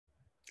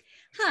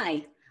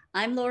Hi,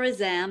 I'm Laura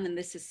Zam, and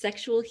this is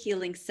Sexual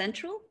Healing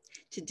Central.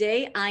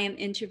 Today, I am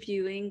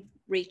interviewing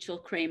Rachel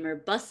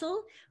Kramer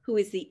Bussel, who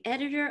is the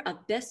editor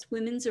of Best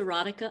Women's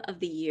Erotica of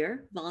the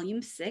Year, Volume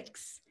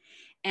 6.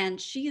 And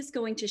she is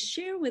going to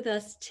share with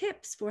us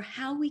tips for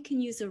how we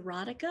can use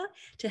erotica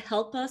to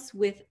help us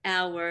with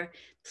our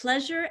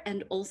pleasure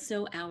and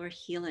also our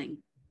healing.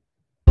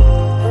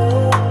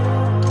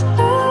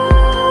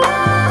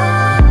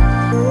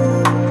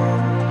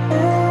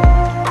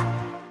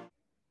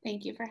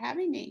 Thank you for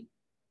having me.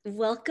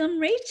 Welcome,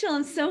 Rachel.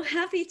 I'm so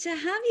happy to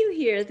have you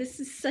here. This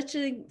is such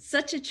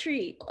a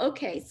treat.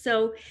 Okay,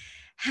 so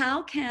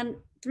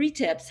three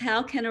tips,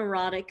 how can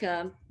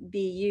erotica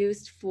be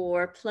used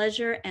for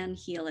pleasure and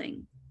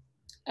healing?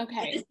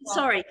 Okay.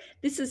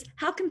 This is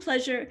how can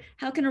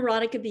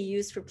erotica be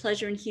used for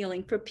pleasure and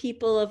healing for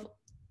people of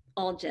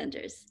all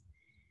genders?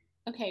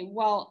 Okay.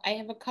 Well, I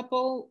have a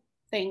couple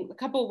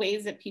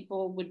ways that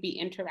people would be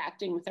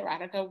interacting with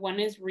erotica. One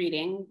is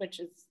reading, which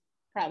is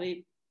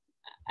probably,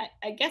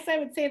 I guess I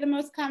would say the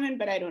most common,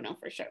 but I don't know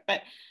for sure.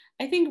 But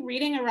I think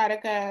reading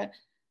erotica,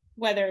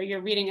 whether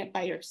you're reading it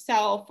by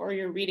yourself or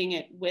you're reading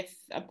it with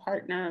a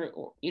partner,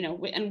 or,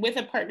 and with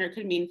a partner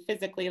could mean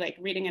physically, like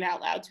reading it out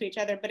loud to each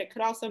other, but it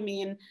could also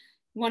mean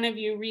one of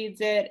you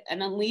reads it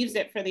and then leaves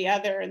it for the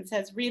other and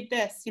says, read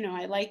this,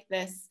 I like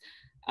this,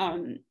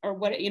 or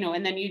what,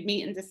 and then you'd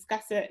meet and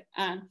discuss it.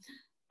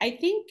 I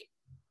think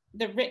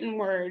the written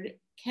word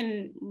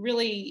can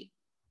really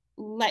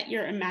let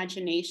your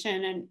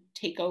imagination and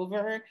take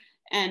over.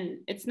 And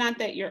it's not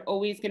that you're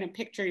always going to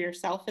picture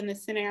yourself in the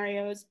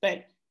scenarios,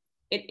 but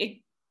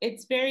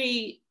it's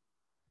very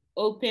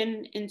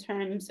open in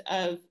terms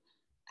of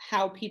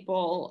how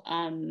people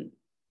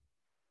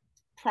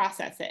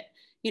process it,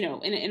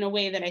 in a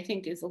way that I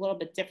think is a little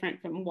bit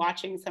different from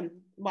watching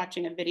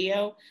a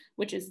video,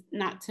 which is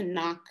not to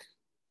knock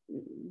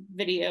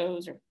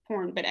videos or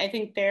porn, but I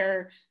think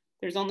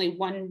there's only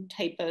one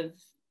type of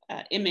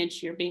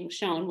image you're being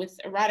shown. With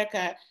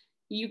erotica,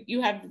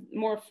 you have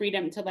more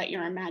freedom to let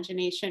your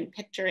imagination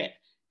picture it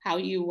how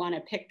you want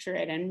to picture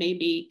it, and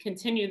maybe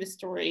continue the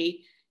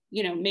story.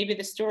 Maybe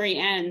the story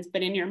ends,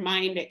 but in your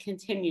mind it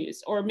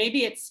continues, or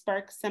maybe it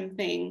sparks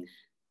something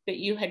that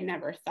you had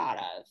never thought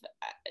of.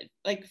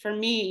 Like for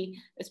me,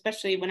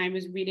 especially when I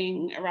was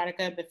reading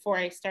erotica before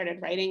I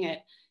started writing it,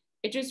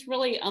 it just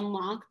really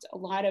unlocked a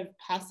lot of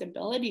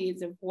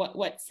possibilities of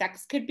what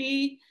sex could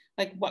be,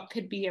 like what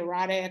could be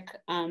erotic,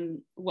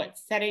 what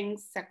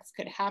settings sex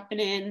could happen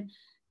in,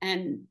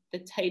 and the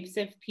types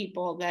of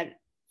people that,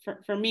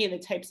 for me, the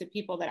types of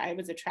people that I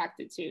was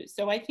attracted to.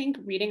 So I think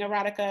reading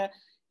erotica,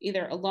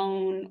 either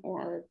alone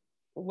or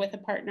with a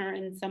partner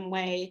in some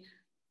way,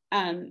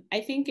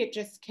 I think it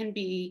just can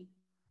be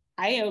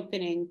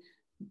eye-opening,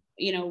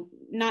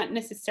 not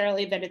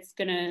necessarily that it's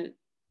going to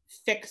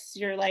fix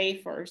your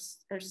life or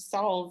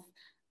solve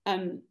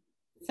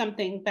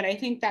something, but I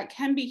think that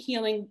can be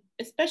healing,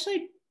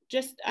 especially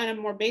just on a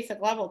more basic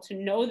level, to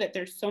know that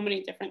there's so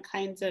many different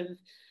kinds of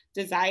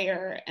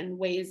desire and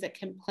ways that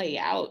can play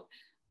out.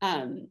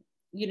 I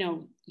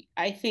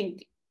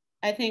think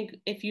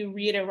if you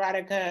read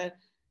erotica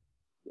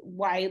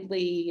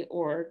widely,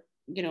 or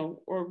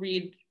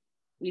read,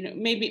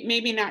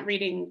 maybe not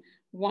reading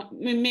one,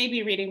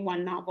 maybe reading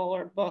one novel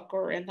or book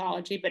or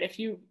anthology, but if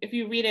you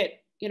read it,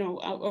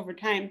 over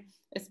time,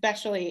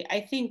 especially,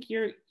 I think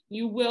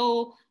you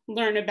will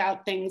learn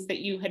about things that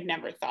you had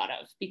never thought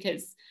of,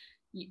 because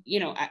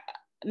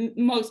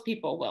most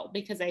people will,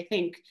 because I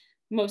think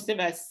most of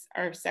us,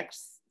 our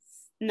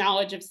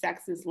knowledge of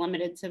sex is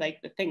limited to like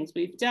the things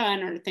we've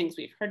done or the things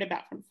we've heard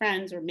about from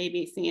friends or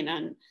maybe seen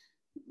on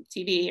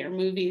TV or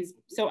movies.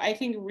 So I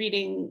think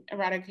reading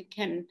erotica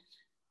can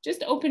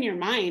just open your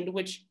mind,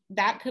 which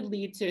that could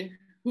lead to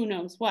who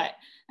knows what.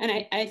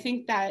 And I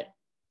think that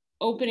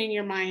opening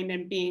your mind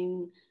and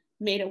being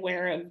made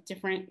aware of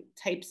different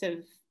types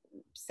of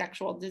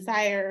sexual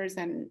desires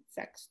and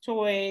sex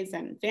toys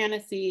and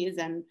fantasies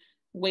and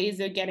ways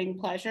of getting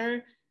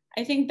pleasure,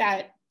 I think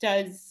that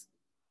does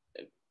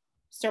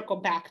circle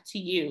back to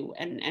you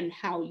and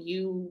how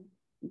you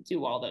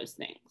do all those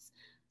things.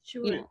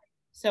 Sure.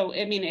 So,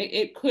 I mean,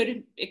 it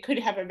could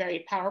have a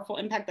very powerful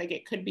impact. Like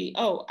it could be,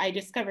 oh, I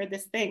discovered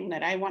this thing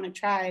that I want to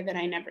try that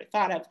I never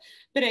thought of.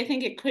 But I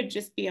think it could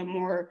just be a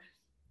more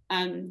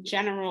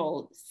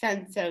general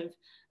sense of,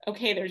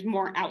 okay, there's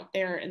more out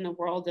there in the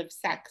world of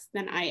sex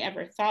than I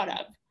ever thought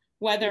of.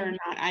 Whether or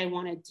not I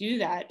want to do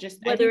that, just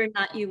whether or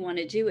not you want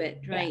to do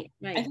it, right?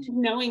 Yeah, Right. I think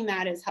knowing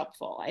that is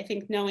helpful. I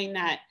think knowing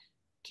that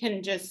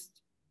can just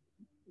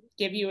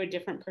give you a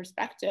different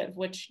perspective,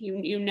 which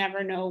you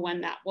never know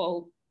when that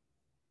will,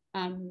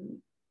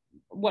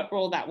 what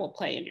role that will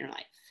play in your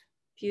life.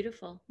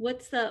 Beautiful.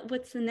 What's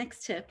the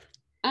next tip?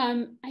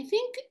 I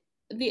think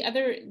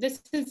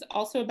this is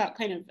also about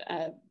kind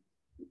of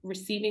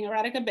receiving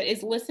erotica, but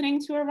is listening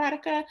to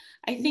erotica,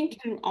 I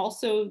think, can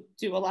also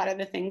do a lot of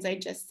the things I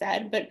just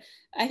said. But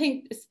I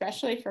think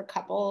especially for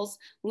couples,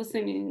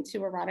 listening to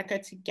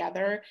erotica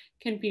together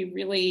can be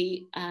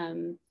really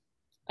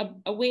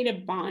a way to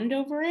bond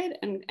over it,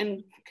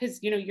 and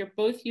because you're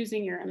both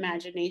using your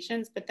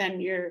imaginations, but then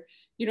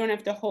you don't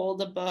have to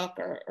hold a book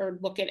or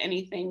look at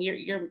anything.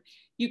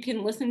 You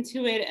can listen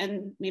to it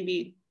and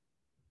maybe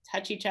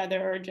touch each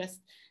other or just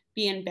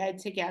be in bed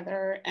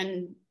together,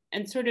 and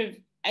sort of,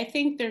 I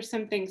think there's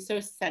something so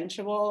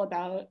sensual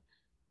about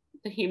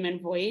the human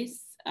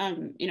voice,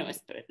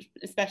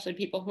 especially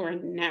people who are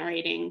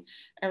narrating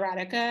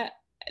erotica,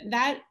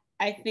 that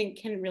I think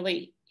can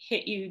really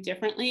hit you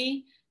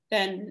differently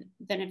than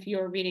if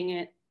you're reading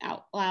it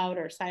out loud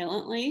or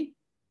silently.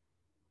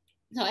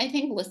 So I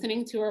think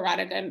listening to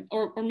erotica,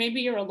 or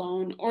maybe you're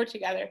alone or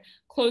together,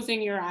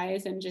 closing your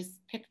eyes and just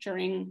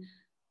picturing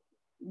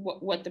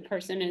what the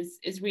person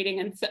is reading,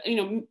 and so,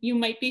 you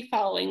might be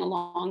following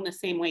along the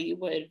same way you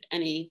would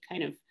any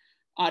kind of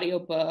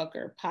audiobook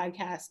or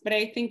podcast. But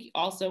I think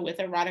also with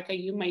erotica,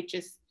 you might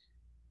just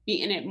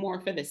be in it more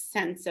for the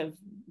sense of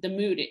the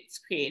mood it's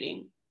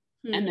creating,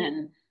 and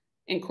then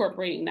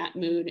incorporating that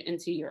mood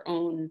into your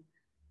own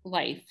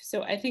life.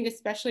 So I think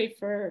especially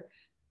for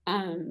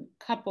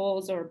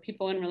couples or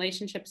people in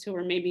relationships who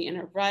are maybe in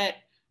a rut,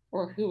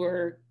 or who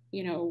are,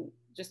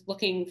 just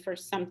looking for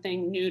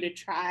something new to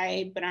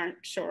try but aren't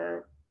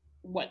sure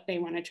what they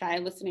want to try,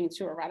 listening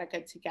to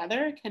erotica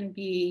together can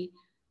be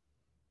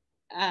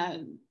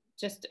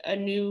just a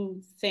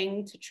new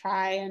thing to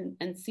try,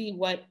 and see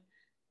what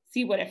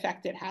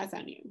effect it has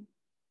on you.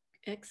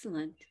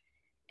 Excellent.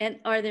 And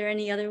are there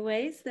any other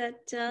ways that?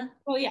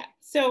 Well, yeah.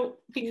 So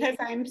because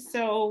I'm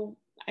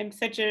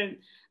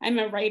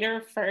a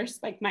writer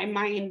first, like my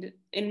mind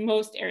in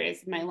most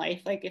areas of my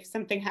life, like if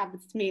something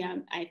happens to me,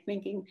 I'm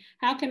thinking,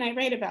 how can I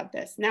write about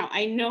this? Now,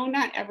 I know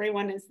not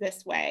everyone is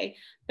this way,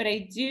 but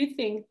I do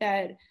think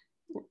that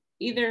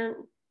either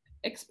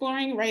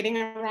exploring writing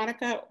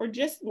erotica or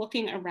just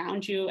looking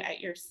around you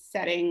at your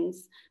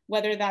settings,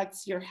 whether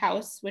that's your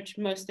house, which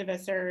most of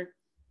us are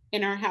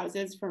in our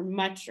houses for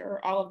much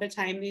or all of the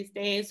time these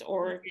days,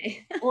 or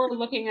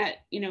looking at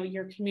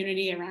your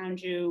community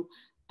around you,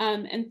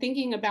 and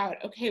thinking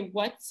about, okay,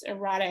 what's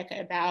erotic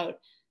about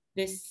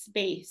this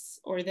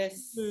space or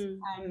this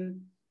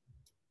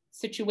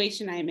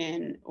situation I'm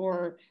in,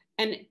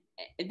 and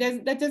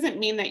that doesn't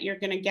mean that you're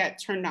going to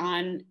get turned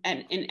on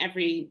in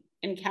every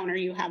encounter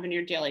you have in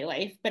your daily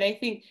life, but I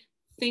think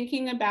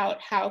thinking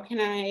about how can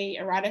I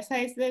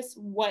eroticize this,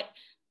 what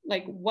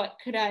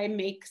could I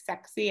make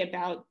sexy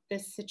about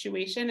this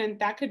situation, and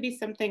that could be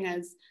something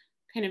as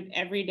kind of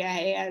every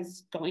day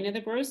as going to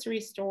the grocery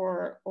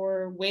store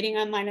or waiting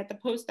online at the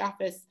post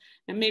office.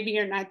 And maybe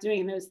you're not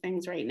doing those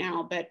things right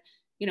now, but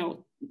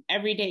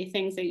everyday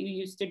things that you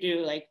used to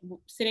do, like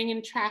sitting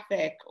in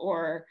traffic,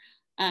 or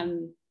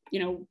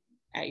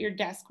at your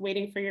desk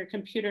waiting for your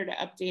computer to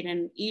update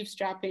and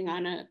eavesdropping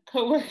on a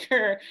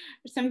coworker or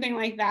something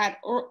like that,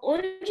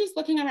 or just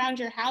looking around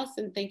your house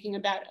and thinking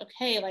about,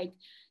 okay, like,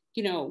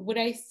 would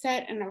I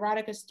set an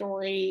erotica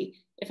story?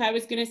 If I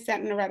was going to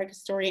set an erotica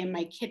story in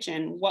my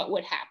kitchen, what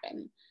would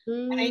happen?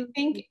 And I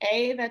think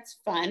that's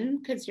fun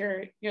because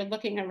you're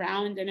looking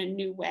around in a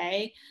new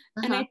way.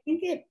 And I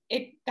think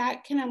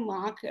that can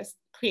unlock a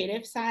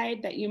creative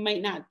side that you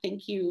might not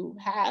think you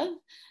have,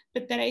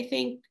 but that I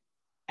think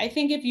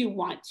if you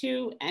want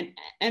to, and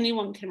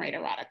anyone can write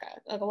erotica.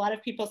 Like a lot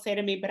of people say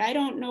to me, but I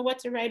don't know what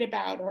to write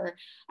about, or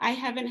I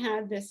haven't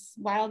had this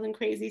wild and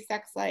crazy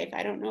sex life,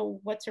 I don't know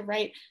what to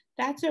write.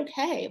 That's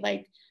okay.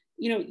 Like,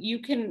 you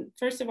can,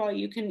 first of all,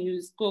 you can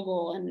use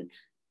Google and,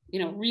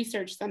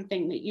 research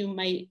something that you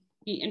might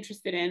be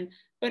interested in,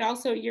 but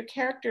also your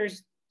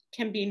characters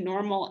can be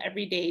normal,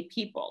 everyday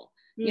people.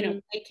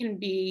 They can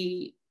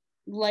be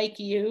like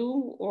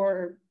you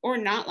or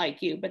not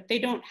like you, but they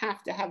don't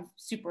have to have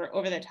super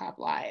over the top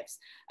lives.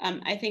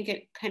 I think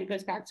it kind of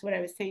goes back to what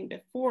I was saying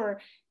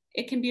before.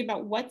 It can be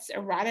about what's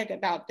erotic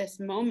about this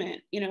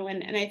moment,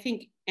 and I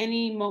think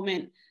any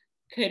moment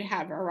could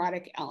have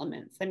erotic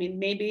elements. I mean,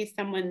 maybe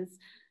someone's,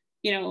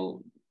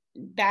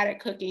 bad at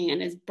cooking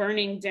and is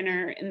burning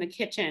dinner in the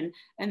kitchen,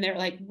 and they're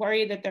like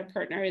worried that their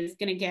partner is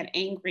going to get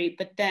angry,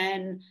 but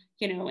then,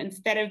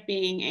 instead of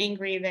being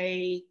angry,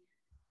 they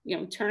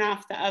turn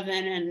off the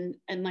oven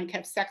and like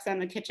have sex on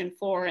the kitchen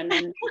floor, and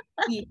then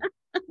eat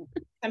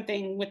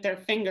something with their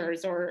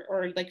fingers,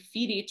 or like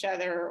feed each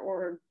other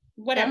or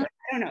whatever.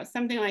 I don't know,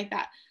 something like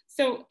that.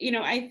 So,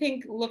 I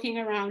think looking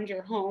around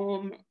your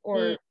home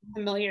or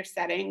familiar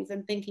settings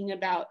and thinking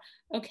about,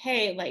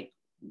 okay, like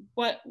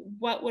what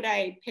would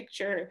I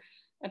picture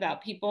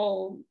about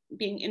people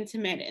being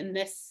intimate in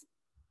this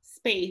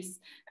space?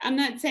 I'm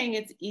not saying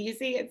it's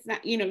easy. It's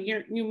not,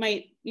 you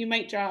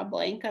might draw a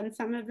blank on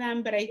some of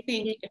them, but I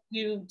think if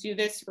you do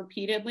this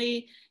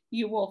repeatedly,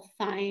 you will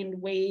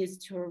find ways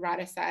to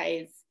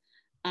eroticize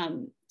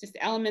just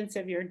elements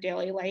of your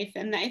daily life.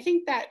 And I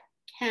think that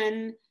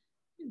can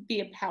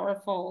be a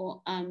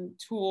powerful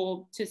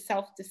tool to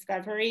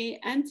self-discovery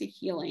and to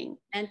healing.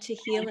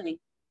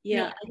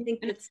 Yeah, I think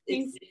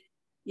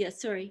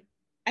sorry.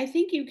 I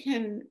think you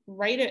can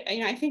write it.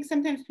 I think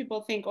sometimes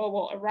people think, oh,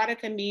 well,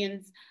 erotica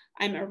means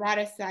I'm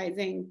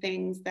eroticizing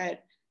things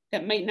that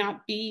that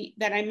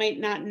I might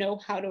not know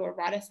how to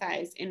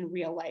eroticize in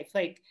real life.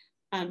 Like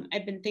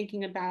I've been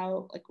thinking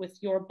about, like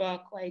with your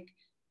book, like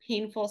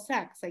painful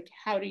sex, like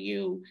how do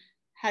you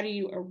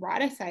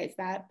eroticize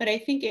that? But I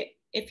think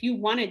if you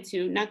wanted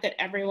to, not that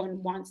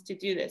everyone wants to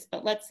do this,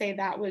 but let's say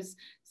that was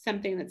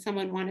something that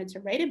someone wanted to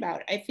write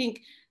about. I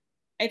think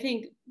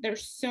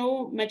there's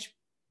so much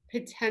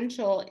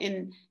potential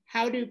in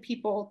how do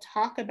people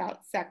talk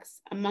about sex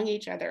among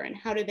each other, and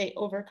how do they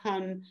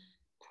overcome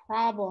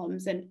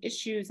problems and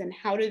issues, and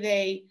how do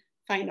they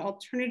find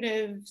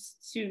alternatives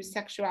to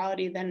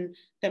sexuality than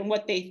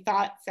what they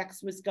thought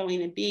sex was going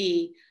to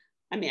be.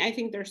 I mean, I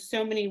think there's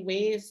so many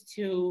ways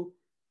to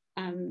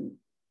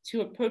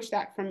approach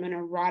that from an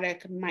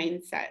erotic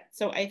mindset.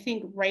 So I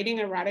think writing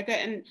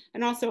erotica,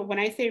 and also when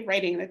I say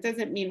writing, that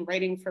doesn't mean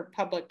writing for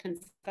public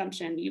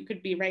consumption. You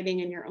could be writing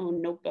in your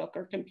own notebook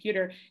or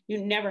computer.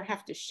 You never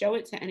have to show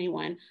it to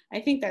anyone. I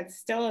think that's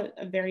still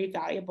a very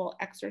valuable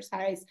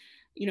exercise,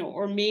 you know,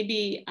 or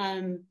maybe,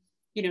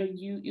 you know,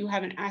 you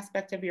have an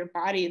aspect of your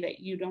body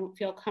that you don't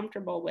feel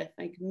comfortable with.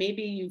 Like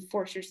maybe you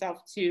force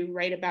yourself to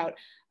write about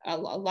a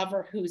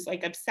lover who's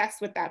like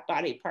obsessed with that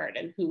body part,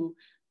 and who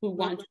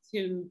wants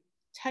to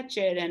touch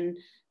it and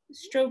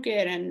stroke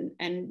it,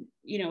 and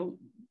you know,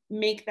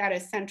 make that a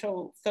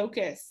central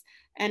focus.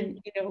 And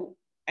you know,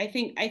 I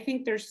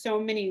think there's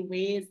so many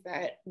ways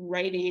that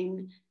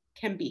writing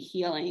can be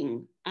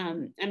healing,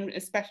 and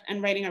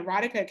writing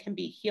erotica can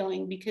be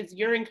healing, because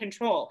you're in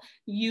control.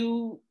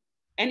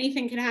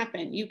 Anything can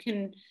happen. You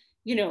can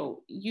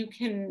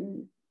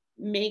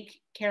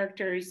make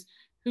characters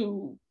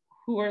who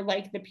are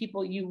like the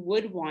people you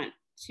would want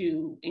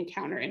to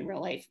encounter in real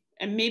life.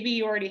 And maybe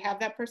you already have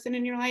that person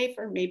in your life,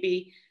 or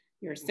maybe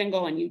you're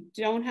single and you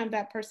don't have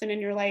that person in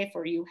your life,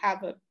 or you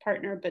have a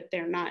partner but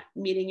they're not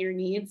meeting your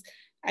needs.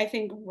 I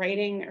think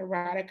writing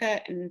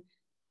erotica and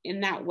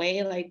in that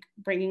way, like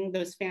bringing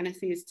those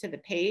fantasies to the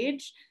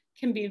page,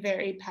 can be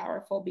very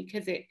powerful,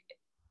 because it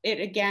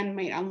again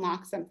might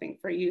unlock something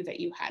for you that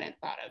you hadn't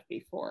thought of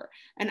before.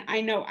 And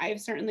I know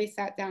I've certainly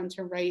sat down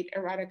to write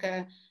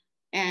erotica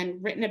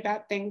and written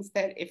about things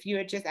that if you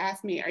had just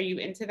asked me, are you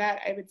into that?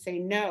 I would say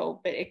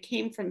no, but it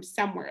came from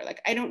somewhere.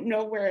 Like, I don't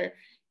know where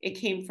it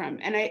came from.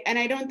 And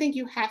I don't think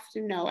you have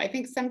to know. I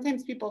think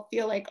sometimes people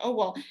feel like, oh,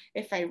 well,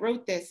 if I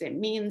wrote this, it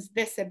means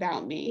this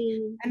about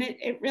me. And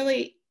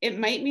it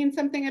might mean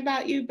something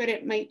about you, but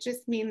it might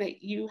just mean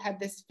that you had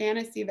this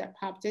fantasy that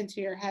popped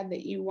into your head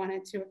that you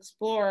wanted to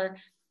explore.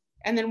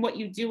 And then what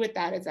you do with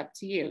that is up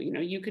to you. You know,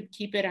 you could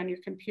keep it on your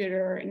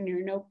computer or in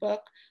your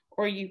notebook,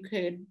 or you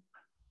could,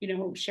 you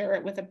know, share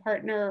it with a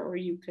partner, or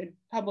you could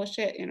publish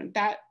it. You know,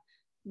 that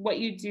what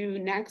you do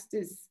next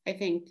is, I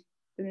think,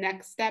 the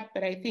next step.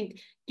 But I think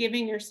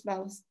giving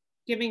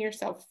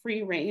yourself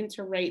free rein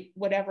to write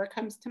whatever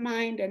comes to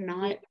mind, and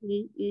not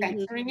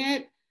censoring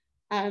it,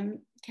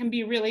 can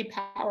be really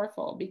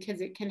powerful,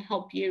 because it can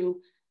help you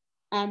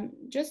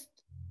just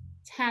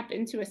tap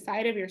into a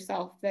side of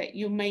yourself that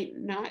you might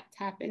not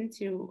tap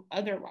into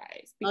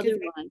otherwise. Because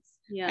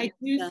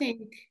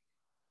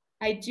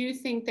I do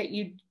think that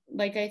you,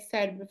 like I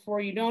said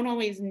before, you don't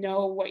always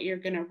know what you're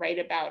going to write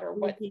about, or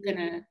what's going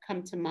to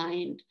come to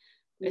mind,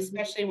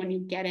 especially when you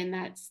get in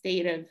that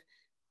state of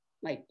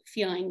like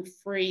feeling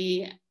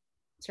free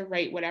to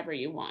write whatever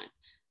you want.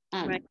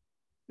 And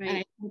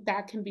I think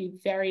that can be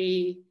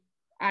very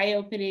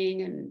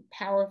eye-opening and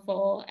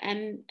powerful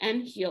and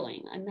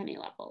healing on many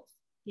levels.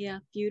 Yeah,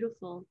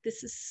 beautiful.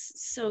 This is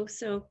so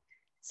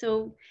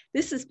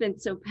this has been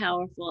so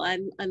powerful. I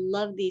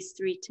love these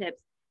 3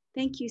 tips.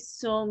 Thank you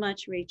so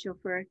much, Rachel,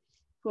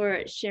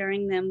 for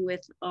sharing them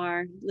with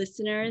our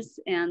listeners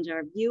and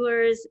our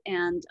viewers.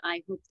 And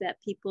I hope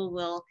that people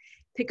will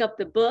pick up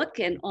the book,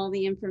 and all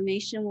the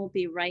information will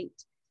be right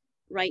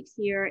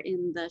here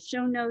in the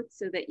show notes,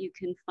 so that you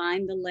can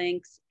find the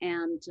links.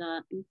 And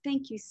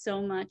thank you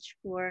so much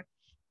for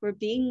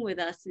being with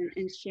us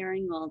and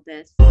sharing all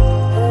this.